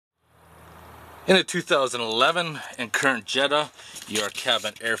In a 2011 and current Jetta, your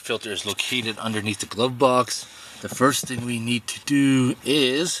Caban air filter is located underneath the glove box. The first thing we need to do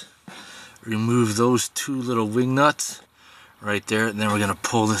is remove those two little wing nuts right there, and then we're going to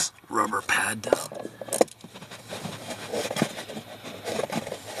pull this rubber pad down.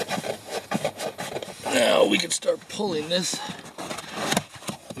 Now we can start pulling this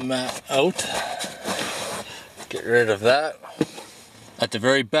mat out. Get rid of that. At the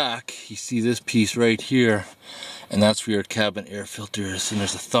very back, you see this piece right here, and that's where your Caban air filter is. And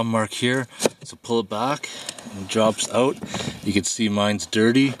there's a thumb mark here, so pull it back and it drops out. You can see mine's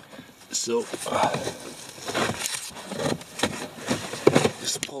dirty, so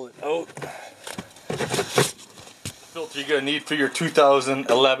just pull it out. Filter you're gonna need for your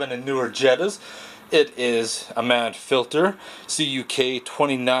 2011 and newer Jettas. It is a manned filter, CUK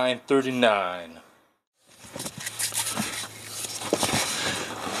 2939.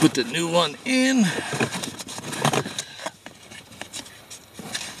 Put the new one in.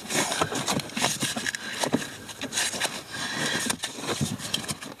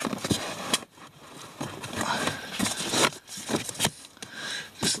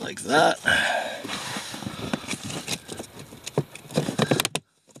 Just like that.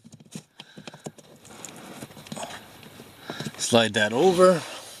 Slide that over.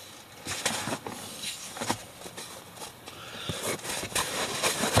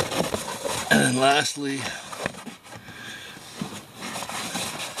 And then lastly,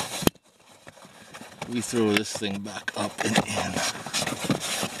 we throw this thing back up and in.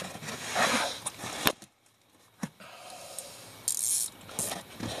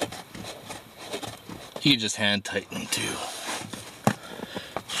 You can just hand tighten them too.